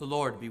The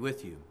Lord be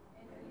with you.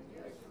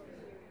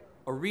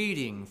 A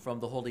reading from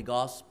the Holy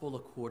Gospel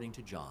according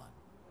to John.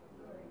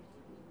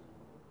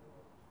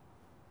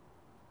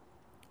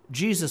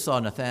 Jesus saw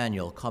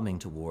Nathanael coming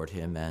toward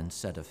him and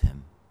said of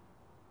him,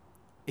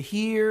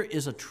 "Here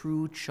is a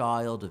true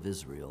child of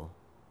Israel.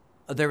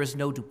 There is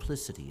no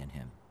duplicity in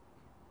him."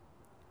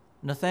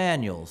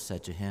 Nathanael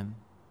said to him,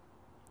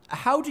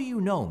 "How do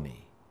you know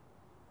me?"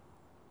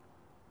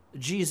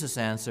 Jesus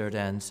answered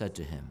and said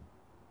to him,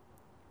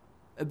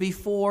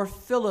 "Before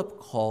Philip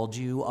called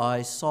you,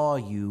 I saw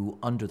you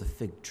under the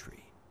fig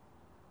tree."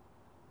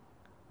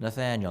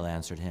 Nathanael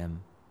answered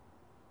him,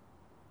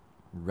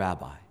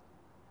 "Rabbi,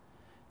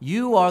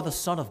 you are the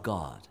Son of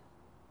God.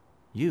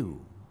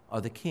 You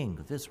are the King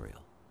of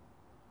Israel."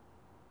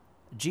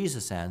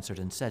 Jesus answered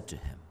and said to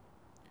him,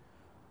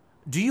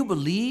 "Do you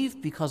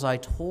believe because I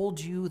told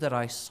you that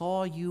I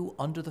saw you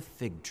under the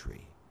fig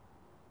tree?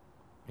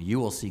 You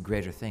will see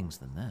greater things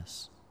than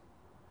this."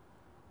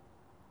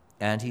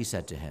 And he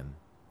said to him,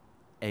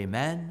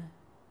 "Amen,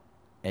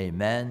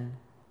 amen,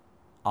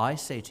 I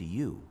say to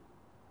you,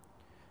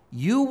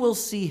 you will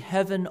see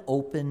heaven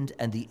opened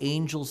and the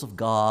angels of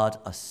God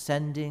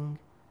ascending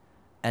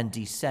and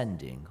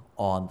descending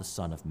on the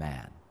Son of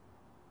Man."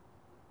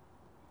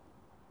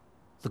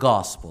 The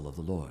Gospel of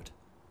the Lord.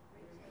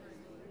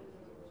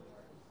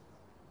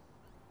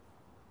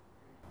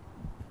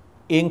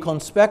 In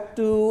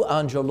conspectu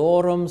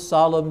angelorum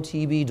salum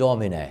tibi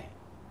Domine.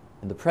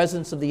 In the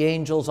presence of the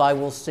angels I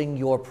will sing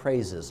your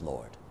praises,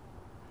 Lord.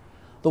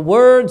 The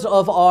words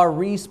of our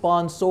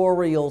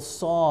responsorial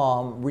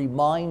psalm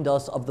remind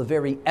us of the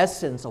very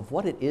essence of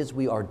what it is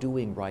we are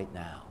doing right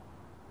now.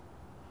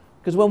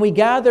 Because when we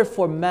gather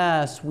for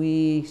Mass,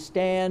 we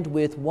stand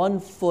with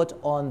one foot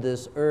on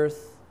this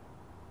earth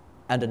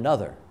and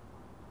another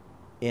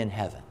in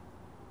heaven.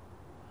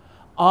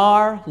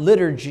 Our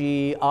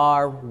liturgy,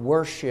 our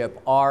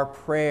worship, our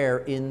prayer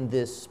in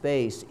this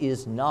space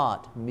is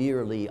not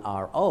merely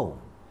our own.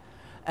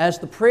 As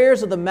the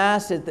prayers of the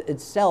Mass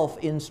itself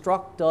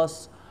instruct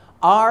us,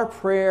 our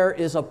prayer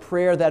is a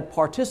prayer that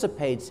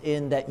participates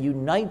in, that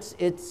unites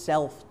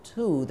itself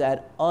to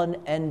that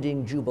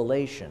unending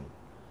jubilation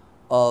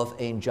of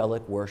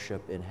angelic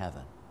worship in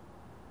heaven.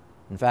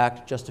 In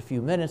fact, just a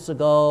few minutes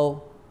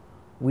ago,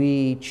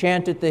 we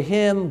chanted the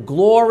hymn,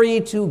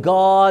 "Glory to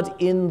God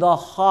in the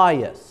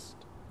highest,"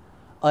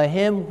 a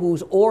hymn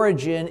whose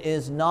origin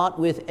is not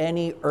with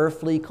any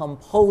earthly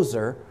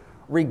composer,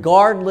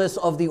 regardless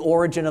of the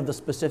origin of the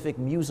specific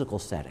musical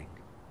setting.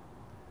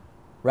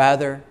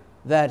 Rather,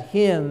 that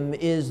hymn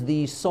is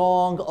the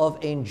song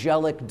of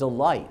angelic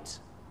delight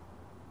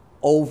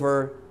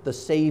over the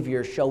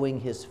Savior showing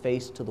his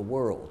face to the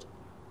world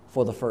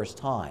for the first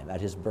time at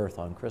his birth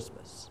on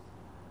Christmas.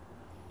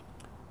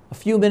 A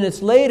few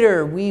minutes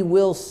later, we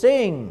will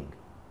sing,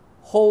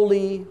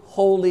 "Holy,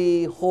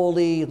 holy,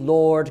 holy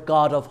Lord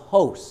God of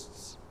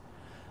hosts."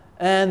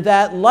 And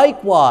that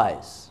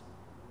likewise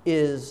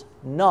is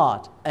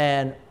not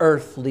an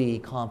earthly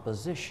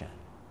composition.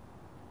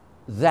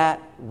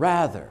 That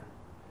rather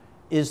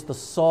is the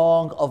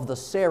song of the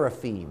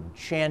seraphim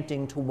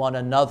chanting to one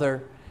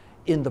another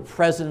in the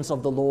presence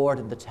of the Lord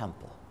in the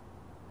temple.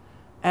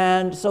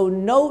 And so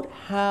note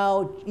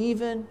how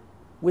even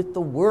with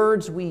the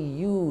words we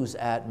use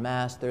at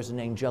Mass, there's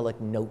an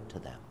angelic note to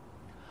them,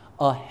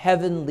 a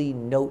heavenly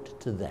note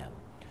to them.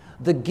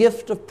 The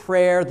gift of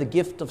prayer, the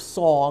gift of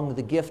song,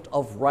 the gift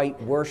of right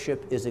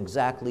worship is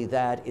exactly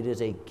that. It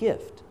is a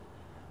gift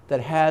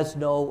that has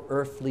no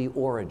earthly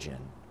origin,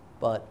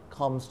 but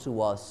comes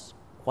to us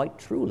quite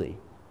truly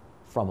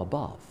from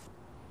above.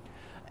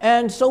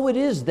 And so it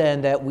is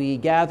then that we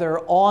gather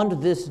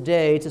on this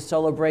day to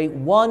celebrate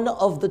one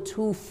of the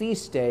two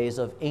feast days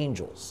of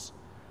angels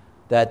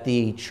that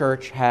the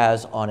Church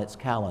has on its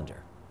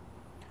calendar.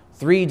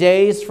 3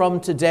 days from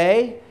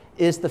today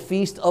is the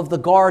Feast of the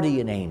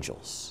Guardian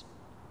Angels.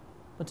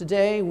 But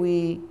today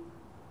we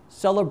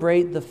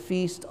celebrate the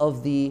Feast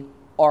of the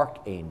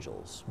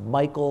Archangels,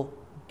 Michael,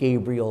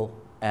 Gabriel,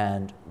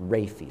 and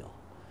Raphael.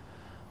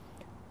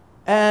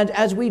 And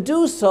as we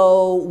do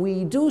so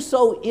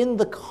in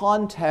the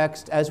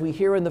context, as we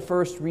hear in the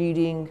first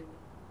reading,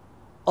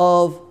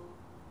 of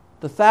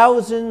the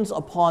thousands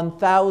upon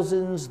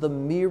thousands, the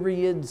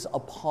myriads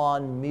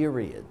upon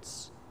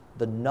myriads,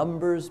 the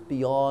numbers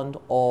beyond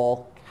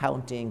all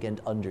counting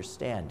and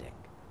understanding,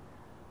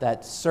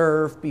 that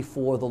serve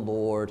before the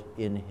Lord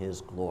in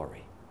his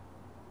glory.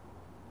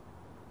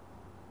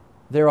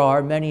 There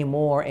are many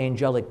more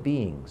angelic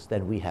beings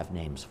than we have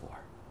names for.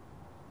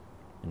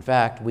 In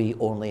fact, we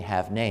only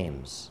have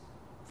names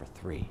for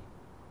 3: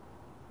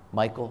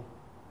 Michael,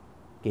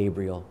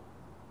 Gabriel,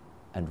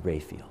 and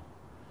Raphael.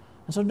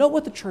 And so note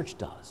what the Church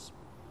does.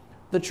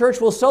 The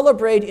Church will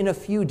celebrate in a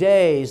few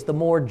days the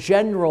more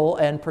general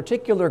and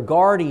particular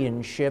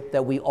guardianship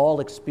that we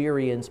all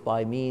experience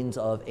by means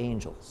of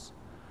angels.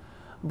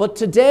 But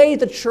today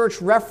the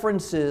Church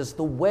references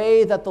the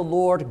way that the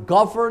Lord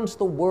governs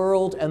the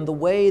world and the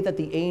way that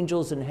the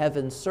angels in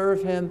heaven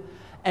serve him,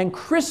 and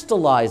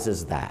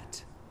crystallizes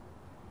that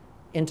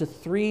into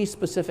three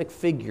specific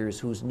figures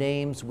whose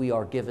names we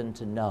are given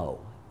to know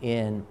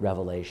in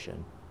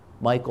Revelation: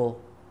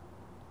 Michael,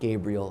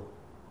 Gabriel,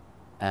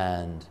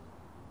 and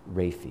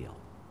Raphael.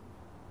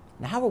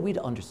 Now, how are we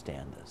to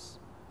understand this?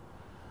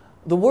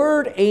 The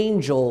word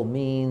angel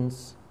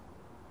means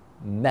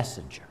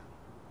messenger.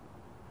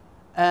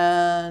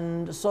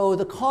 And so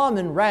the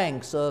common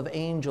ranks of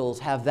angels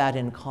have that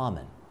in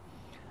common.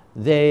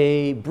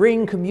 They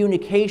bring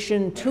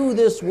communication to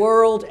this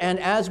world, and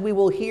as we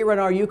will hear in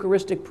our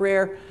Eucharistic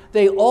prayer,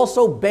 they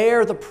also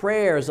bear the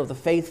prayers of the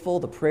faithful,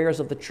 the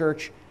prayers of the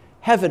church,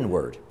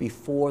 heavenward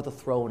before the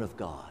throne of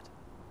God.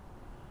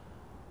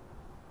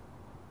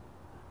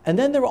 And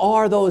then there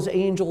are those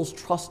angels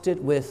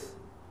trusted with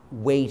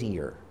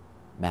weightier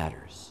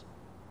matters,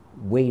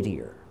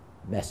 weightier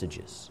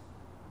messages,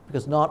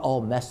 because not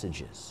all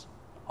messages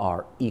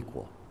are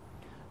equal.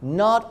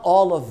 Not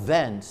all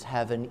events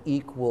have an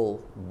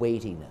equal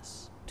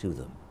weightiness to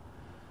them.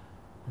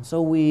 And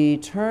so we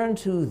turn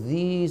to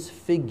these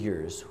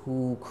figures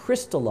who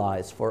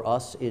crystallize for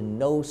us in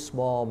no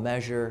small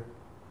measure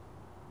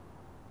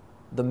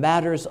the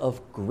matters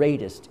of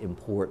greatest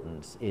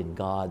importance in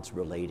God's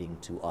relating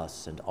to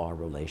us and our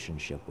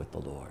relationship with the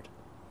Lord.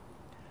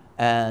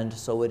 And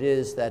so it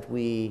is that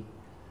we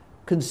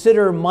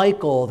consider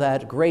Michael,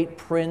 that great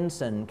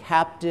prince and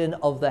captain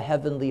of the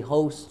heavenly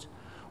host,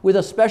 with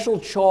a special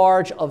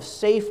charge of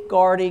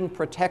safeguarding,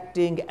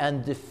 protecting,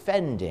 and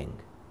defending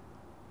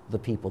the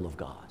people of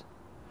God.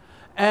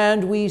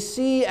 And we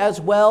see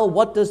as well,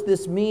 what does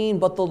this mean?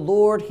 But the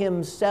Lord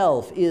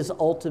himself is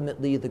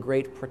ultimately the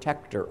great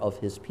protector of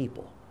his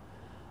people.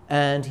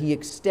 And he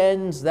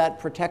extends that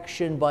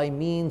protection by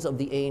means of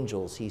the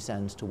angels he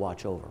sends to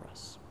watch over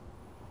us.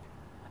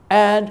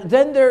 And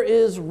then there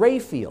is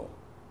Raphael,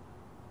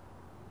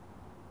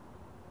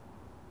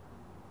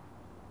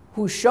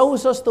 who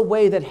shows us the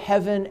way that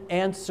heaven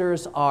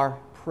answers our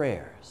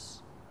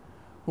prayers,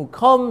 who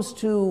comes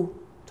to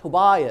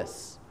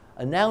Tobias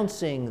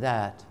announcing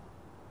that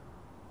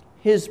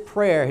his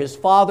prayer, his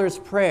father's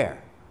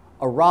prayer,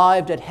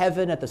 arrived at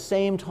heaven at the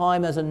same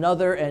time as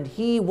another, and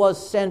he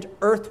was sent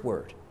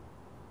earthward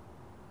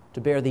to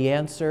bear the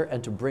answer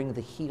and to bring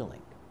the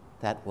healing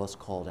that was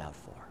called out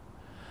for.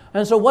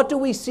 And so what do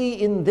we see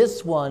in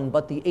this one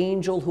but the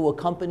angel who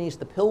accompanies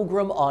the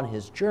pilgrim on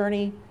his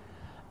journey,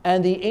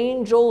 and the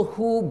angel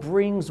who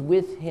brings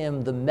with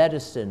him the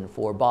medicine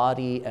for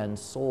body and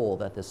soul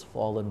that this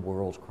fallen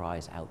world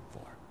cries out for?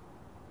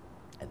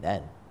 And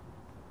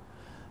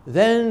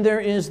then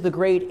there is the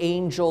great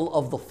angel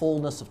of the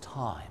fullness of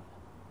time,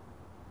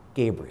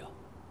 Gabriel,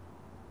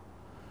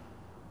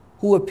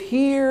 who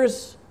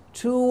appears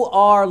to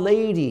Our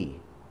Lady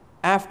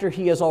after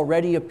he has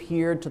already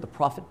appeared to the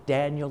prophet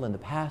Daniel in the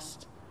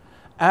past,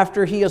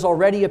 after he has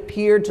already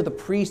appeared to the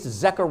priest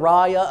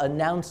Zechariah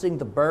announcing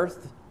the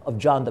birth of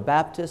John the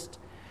Baptist.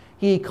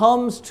 He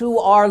comes to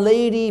Our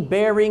Lady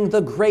bearing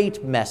the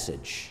great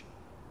message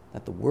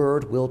that the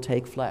Word will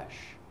take flesh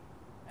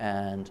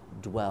and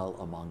dwell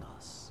among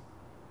us.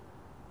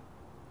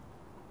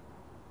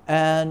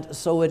 And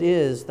so it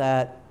is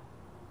that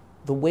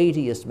the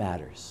weightiest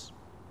matters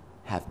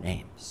have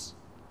names: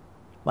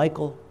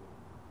 Michael,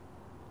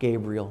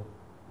 Gabriel,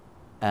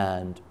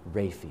 and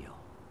Raphael.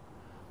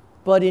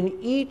 But in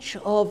each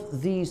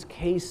of these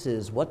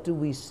cases, what do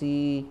we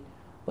see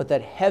but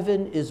that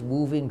heaven is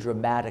moving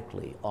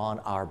dramatically on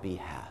our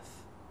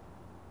behalf?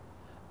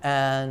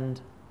 And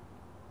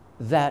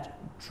that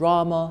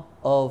drama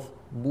of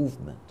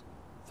movement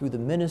through the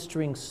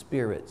ministering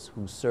spirits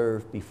who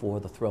serve before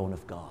the throne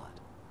of God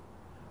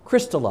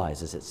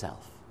crystallizes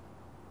itself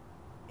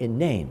in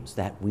names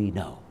that we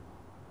know.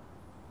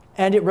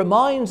 And it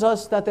reminds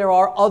us that there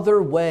are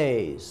other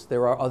ways,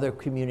 there are other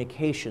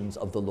communications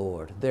of the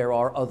Lord, there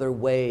are other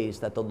ways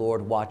that the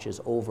Lord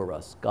watches over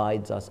us,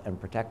 guides us, and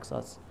protects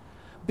us,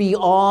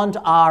 beyond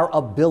our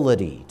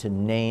ability to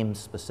name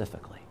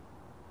specifically.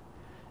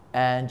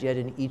 And yet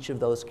in each of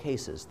those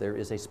cases, there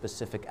is a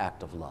specific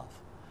act of love,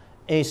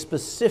 a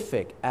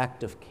specific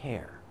act of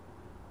care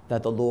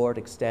that the Lord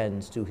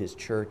extends to his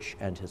church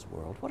and his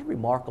world. What a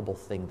remarkable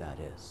thing that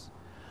is.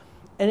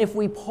 And if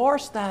we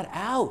parse that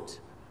out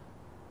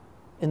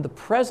in the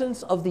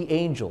presence of the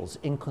angels,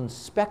 in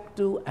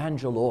conspectu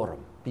angelorum,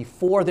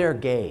 before their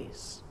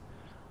gaze,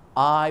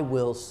 I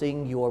will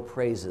sing your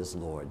praises,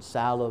 Lord,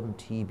 salem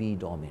tibi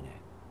Domine.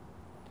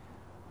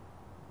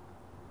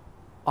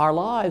 Our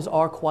lives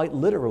are quite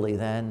literally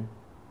then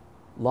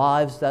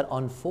lives that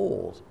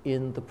unfold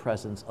in the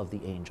presence of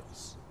the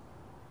angels.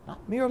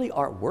 Not merely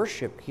our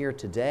worship here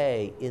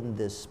today in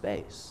this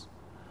space,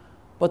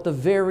 but the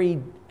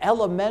very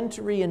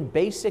elementary and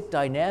basic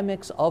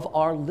dynamics of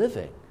our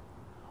living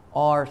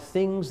are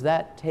things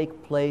that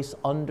take place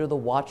under the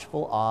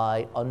watchful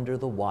eye, under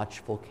the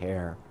watchful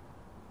care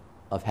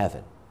of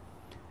heaven.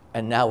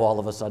 And now all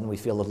of a sudden we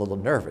feel a little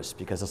nervous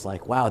because it's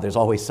like, wow, there's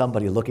always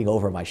somebody looking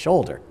over my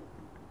shoulder.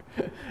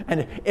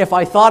 And if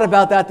I thought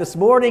about that this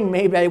morning,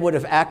 maybe I would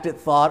have acted,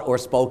 thought, or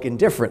spoken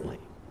differently.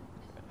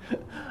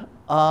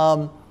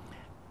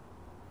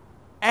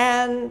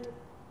 And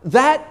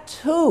that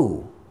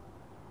too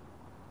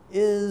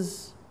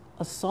is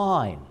a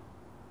sign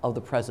of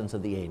the presence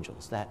of the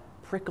angels, that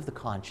prick of the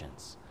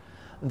conscience,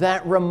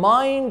 that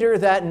reminder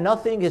that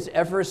nothing is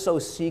ever so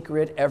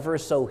secret, ever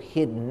so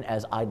hidden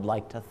as I'd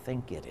like to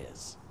think it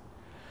is.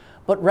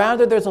 But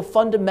rather there's a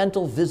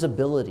fundamental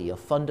visibility, a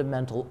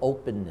fundamental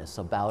openness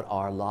about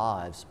our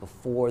lives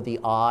before the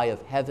eye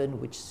of heaven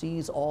which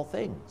sees all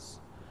things.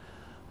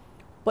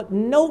 But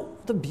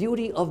note the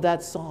beauty of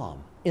that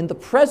psalm. In the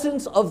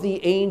presence of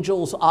the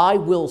angels, I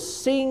will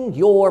sing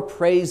your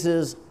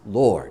praises,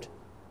 Lord.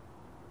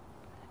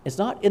 It's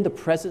not in the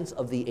presence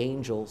of the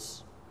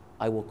angels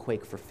I will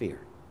quake for fear.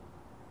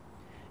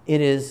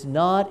 It is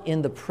not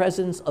in the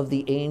presence of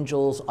the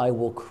angels I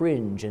will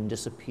cringe and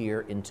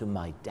disappear into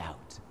my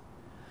doubt.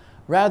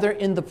 Rather,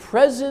 in the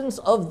presence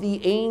of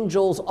the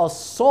angels, a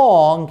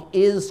song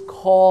is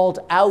called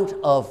out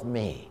of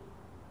me.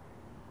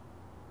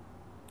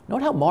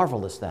 Note how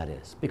marvelous that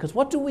is, because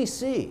what do we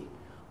see?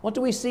 What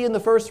do we see in the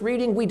first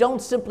reading? We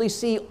don't simply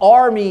see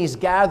armies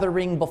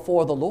gathering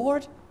before the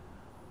Lord.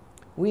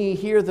 We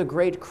hear the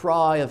great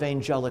cry of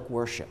angelic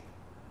worship,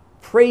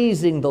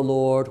 praising the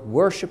Lord,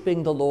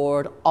 worshiping the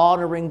Lord,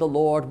 honoring the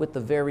Lord with the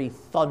very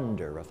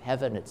thunder of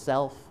heaven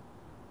itself.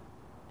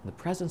 In the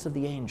presence of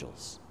the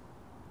angels,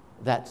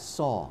 that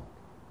song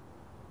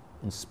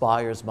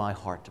inspires my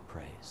heart to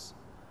praise.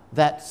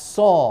 That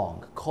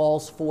song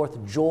calls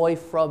forth joy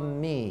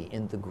from me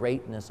in the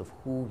greatness of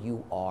who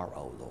you are,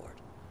 O Lord.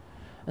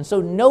 And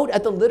so note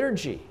at the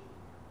liturgy,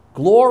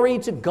 glory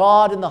to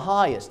God in the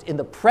highest. In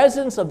the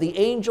presence of the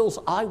angels,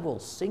 I will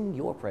sing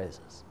your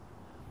praises.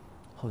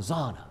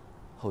 Hosanna,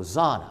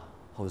 Hosanna,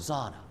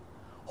 Hosanna.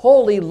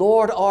 Holy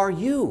Lord are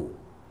you.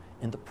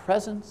 In the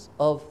presence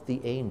of the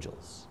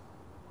angels,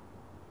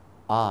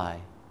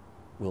 I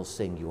will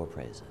sing your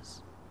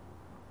praises.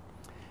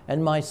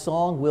 And my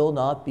song will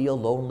not be a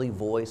lonely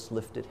voice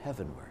lifted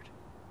heavenward,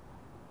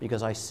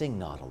 because I sing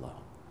not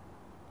alone.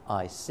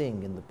 I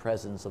sing in the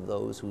presence of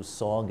those whose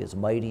song is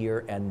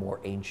mightier and more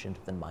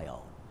ancient than my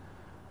own.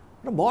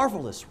 What a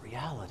marvelous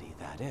reality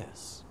that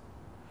is.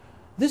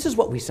 This is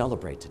what we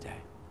celebrate today.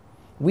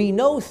 We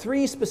know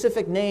three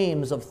specific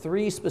names of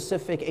three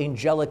specific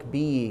angelic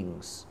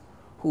beings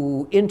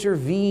who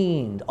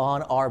intervened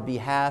on our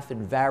behalf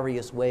in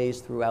various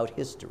ways throughout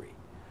history.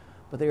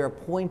 But they are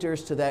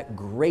pointers to that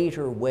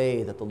greater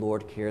way that the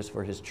Lord cares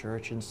for his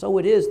church. And so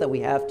it is that we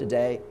have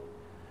today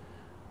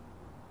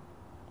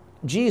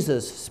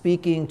Jesus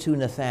speaking to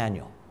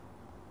Nathanael,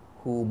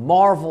 who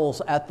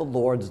marvels at the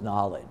Lord's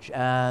knowledge.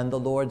 And the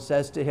Lord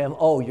says to him,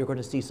 oh, you're going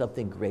to see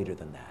something greater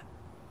than that.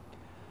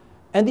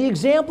 And the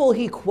example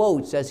he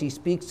quotes as he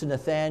speaks to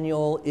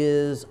Nathanael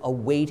is a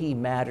weighty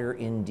matter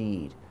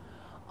indeed.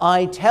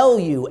 I tell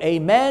you,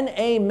 amen,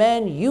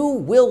 amen, you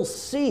will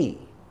see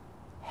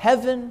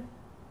heaven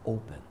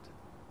opened,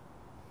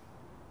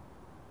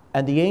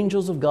 and the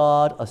angels of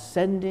God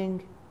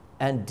ascending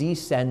and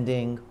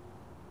descending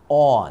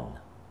on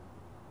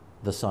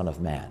the Son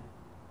of Man.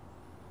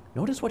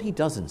 Notice what he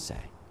doesn't say.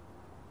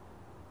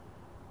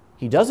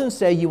 He doesn't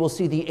say you will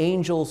see the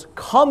angels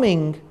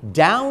coming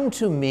down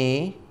to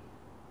me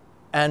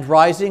and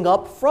rising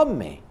up from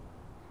me.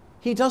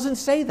 He doesn't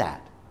say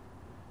that.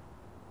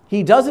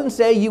 He doesn't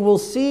say you will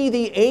see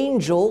the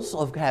angels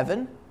of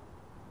heaven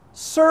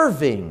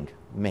serving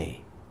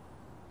me.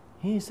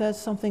 He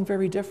says something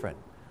very different.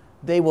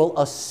 They will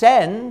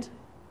ascend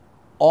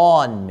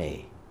on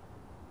me,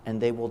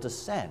 and they will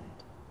descend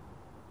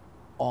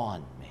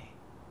on me.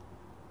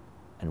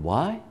 And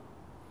why?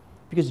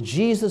 Because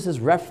Jesus is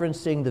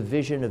referencing the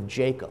vision of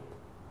Jacob,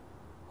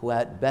 who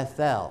at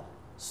Bethel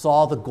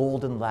saw the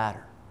golden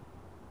ladder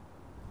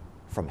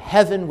from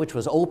heaven, which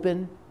was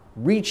open,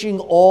 reaching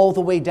all the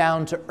way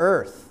down to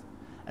earth.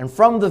 And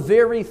from the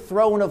very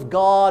throne of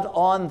God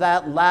on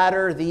that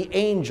ladder, the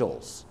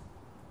angels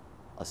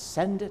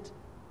ascended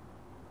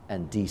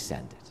and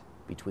descended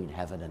between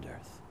heaven and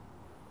earth.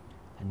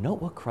 And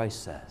note what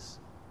Christ says.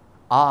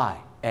 I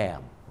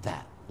am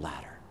that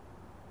ladder.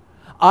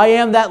 I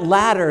am that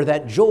ladder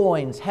that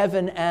joins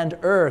heaven and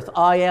earth.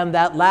 I am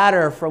that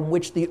ladder from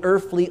which the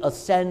earthly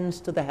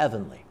ascends to the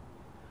heavenly.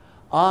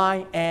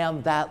 I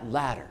am that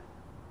ladder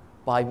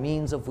by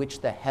means of which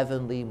the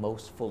heavenly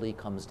most fully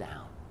comes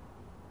down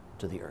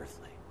to the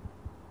earthly.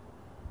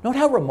 Note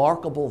how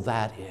remarkable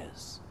that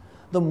is.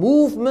 The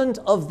movement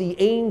of the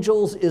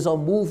angels is a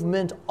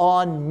movement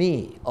on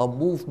me, a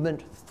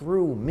movement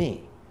through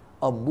me,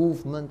 a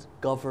movement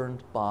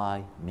governed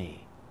by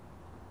me.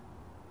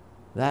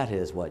 That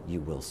is what you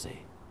will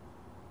see.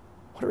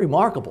 What a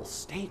remarkable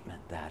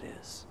statement that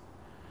is.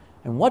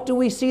 And what do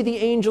we see the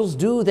angels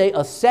do? They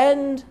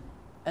ascend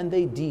and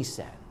they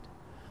descend.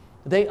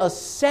 They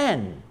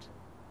ascend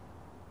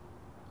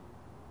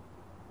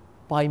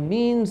by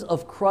means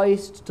of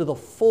Christ to the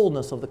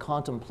fullness of the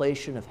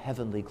contemplation of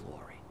heavenly glory.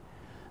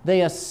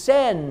 They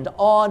ascend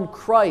on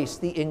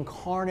Christ, the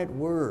incarnate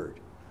Word,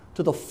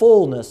 to the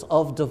fullness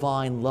of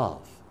divine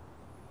love.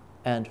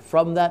 And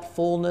from that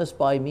fullness,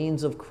 by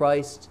means of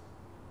Christ,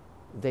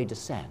 they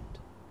descend.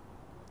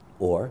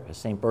 Or, as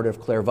St. Bernard of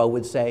Clairvaux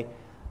would say,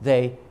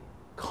 they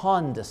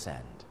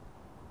condescend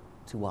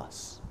to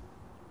us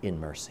in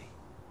mercy.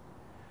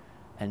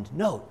 And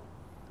note,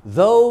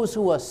 those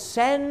who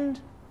ascend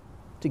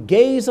to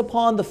gaze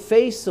upon the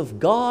face of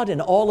God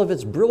in all of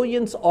its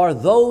brilliance are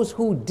those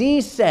who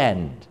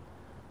descend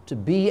to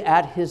be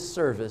at his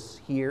service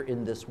here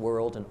in this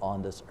world and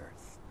on this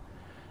earth.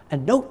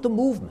 And note the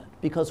movement,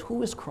 because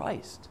who is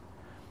Christ?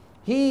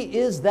 He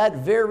is that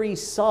very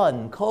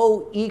Son,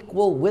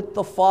 co-equal with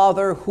the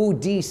Father, who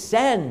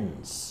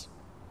descends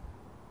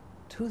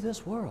to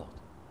this world,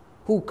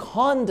 who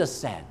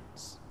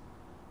condescends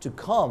to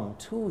come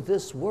to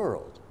this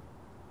world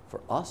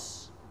for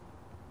us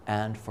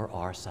and for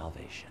our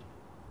salvation.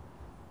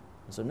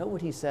 And so note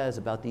what he says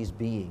about these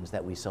beings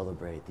that we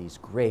celebrate, these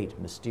great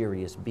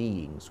mysterious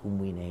beings whom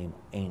we name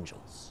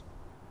angels.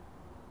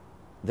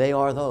 They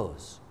are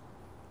those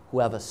who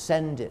have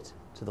ascended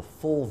to the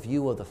full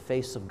view of the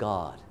face of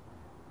God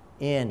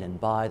in and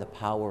by the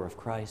power of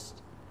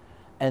Christ,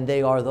 and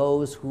they are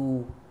those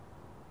who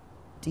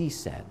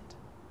descend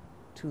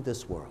to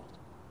this world,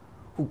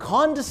 who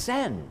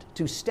condescend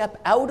to step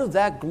out of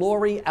that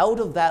glory, out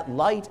of that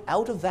light,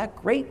 out of that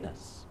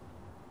greatness,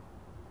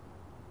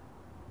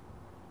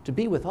 to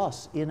be with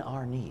us in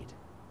our need,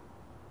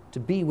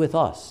 to be with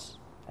us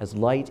as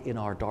light in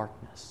our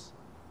darkness,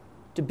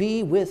 to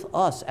be with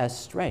us as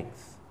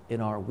strength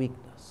in our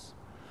weakness,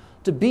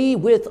 to be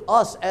with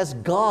us as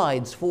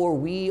guides, for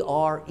we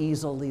are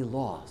easily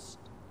lost.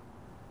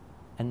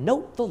 And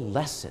note the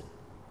lesson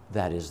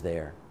that is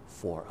there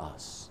for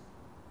us.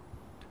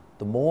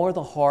 The more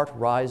the heart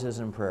rises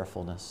in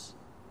prayerfulness,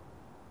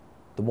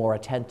 the more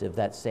attentive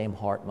that same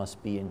heart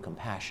must be in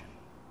compassion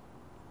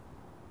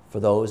for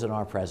those in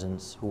our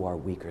presence who are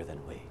weaker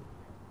than we.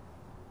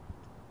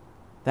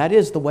 That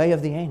is the way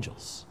of the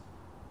angels.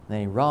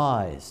 They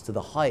rise to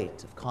the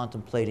height of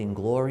contemplating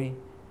glory,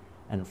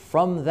 and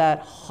from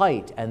that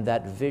height and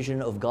that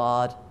vision of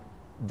God,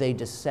 they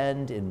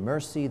descend in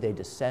mercy, they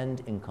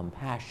descend in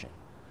compassion,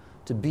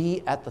 to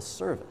be at the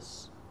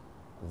service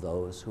of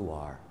those who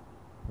are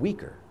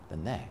weaker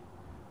than they.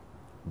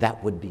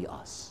 That would be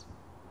us.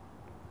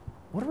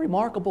 What a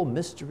remarkable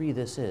mystery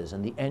this is,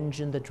 and the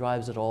engine that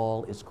drives it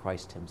all is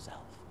Christ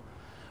himself.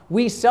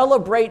 We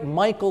celebrate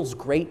Michael's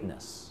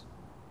greatness,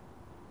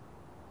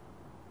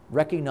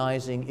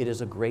 recognizing it is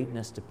a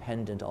greatness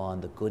dependent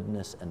on the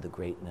goodness and the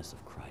greatness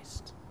of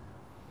Christ.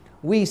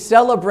 We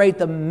celebrate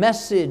the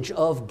message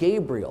of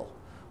Gabriel,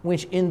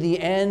 which in the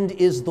end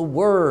is the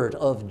word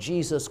of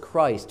Jesus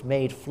Christ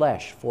made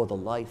flesh for the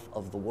life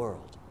of the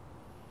world.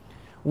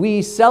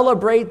 We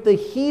celebrate the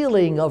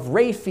healing of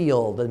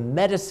Raphael, the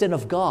medicine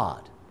of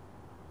God,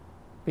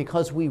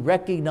 because we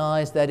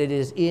recognize that it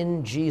is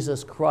in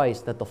Jesus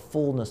Christ that the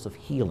fullness of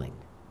healing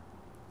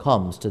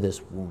comes to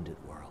this wounded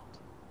world.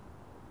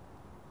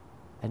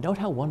 And note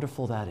how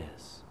wonderful that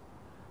is.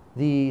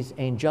 These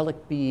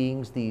angelic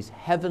beings, these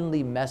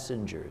heavenly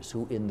messengers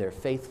who in their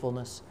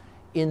faithfulness,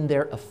 in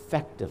their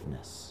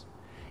effectiveness,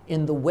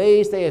 in the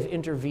ways they have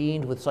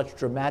intervened with such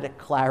dramatic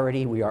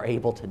clarity, we are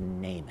able to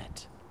name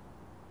it,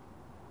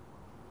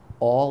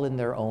 all in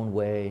their own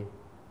way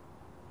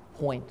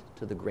point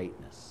to the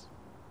greatness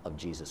of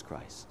Jesus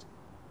Christ.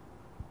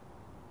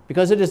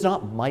 Because it is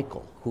not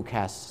Michael who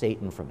casts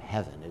Satan from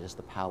heaven, it is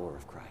the power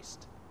of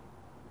Christ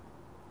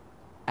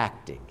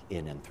acting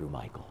in and through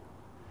Michael.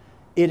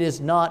 It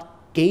is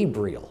not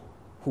Gabriel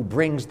who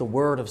brings the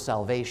word of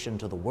salvation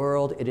to the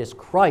world, it is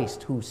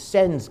Christ who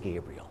sends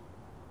Gabriel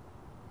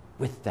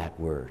with that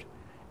word,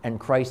 and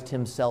Christ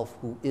himself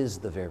who is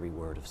the very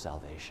word of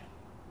salvation.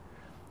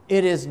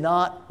 It is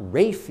not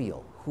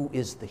Raphael who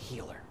is the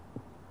healer.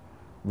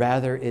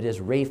 Rather, it is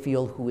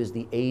Raphael who is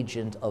the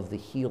agent of the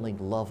healing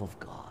love of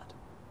God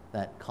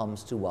that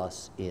comes to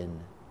us in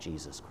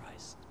Jesus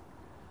Christ.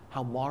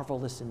 How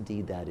marvelous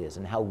indeed that is,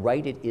 and how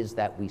right it is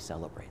that we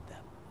celebrate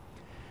them.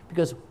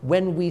 Because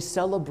when we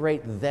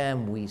celebrate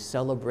them, we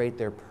celebrate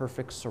their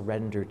perfect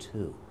surrender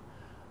to,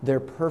 their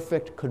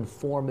perfect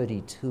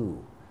conformity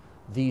to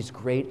these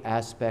great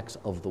aspects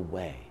of the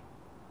way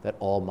that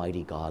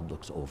Almighty God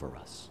looks over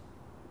us.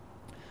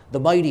 The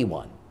mighty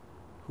one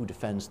who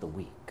defends the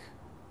weak,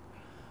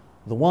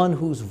 the one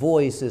whose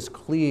voice is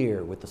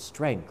clear with the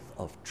strength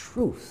of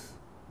truth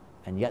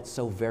and yet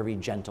so very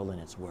gentle in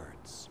its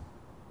words.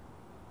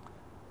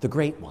 The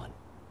great one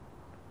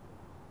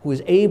who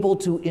is able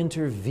to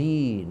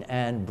intervene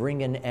and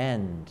bring an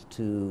end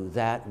to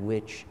that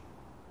which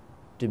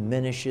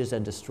diminishes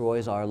and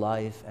destroys our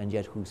life, and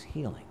yet whose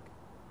healing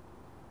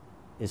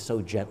is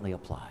so gently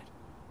applied.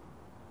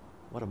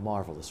 What a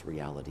marvelous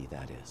reality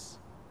that is.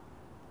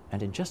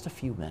 And in just a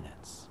few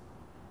minutes,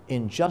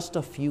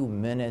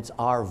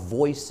 our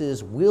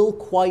voices will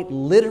quite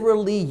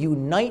literally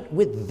unite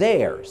with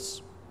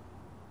theirs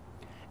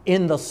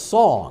in the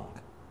song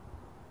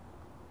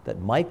that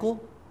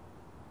Michael,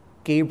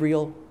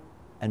 Gabriel,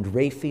 and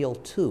Raphael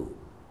too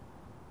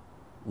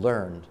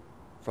learned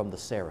from the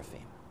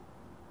seraphim,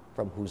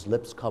 from whose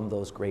lips come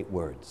those great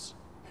words,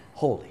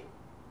 Holy,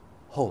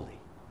 holy,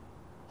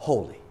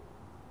 holy,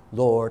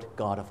 Lord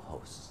God of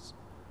hosts.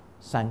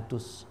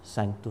 Sanctus,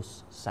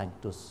 sanctus,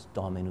 sanctus,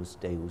 Dominus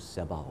Deus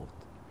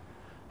Sabaoth.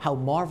 how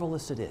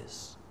marvelous it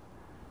is.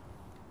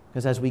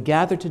 Because as we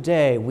gather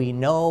today, we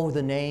know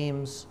the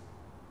names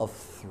of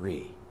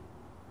three.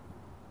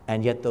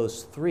 And yet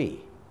those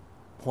three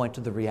point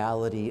to the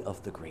reality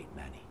of the great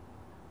many,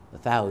 the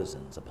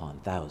thousands upon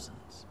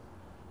thousands,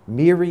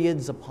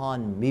 myriads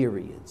upon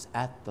myriads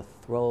at the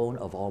throne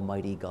of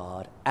Almighty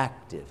God,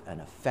 active and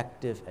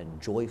effective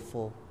and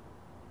joyful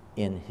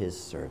in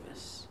His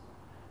service.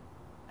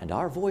 And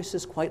our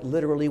voices, quite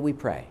literally, we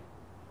pray,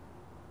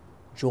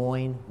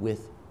 join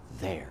with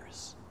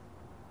theirs.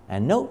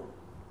 And note,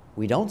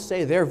 we don't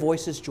say their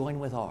voices join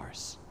with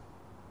ours.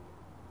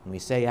 And we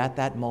say at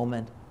that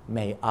moment,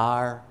 may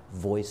our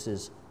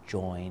voices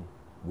join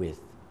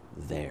with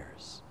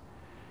theirs.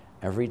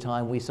 Every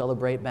time we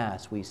celebrate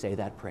Mass, we say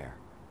that prayer.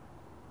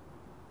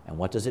 And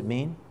what does it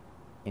mean?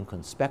 In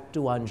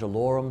conspectu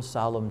angelorum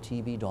salum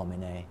tibi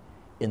Domine,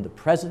 in the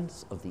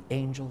presence of the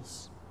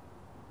angels,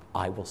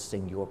 I will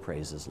sing your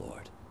praises,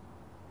 Lord.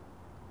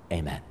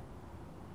 Amen.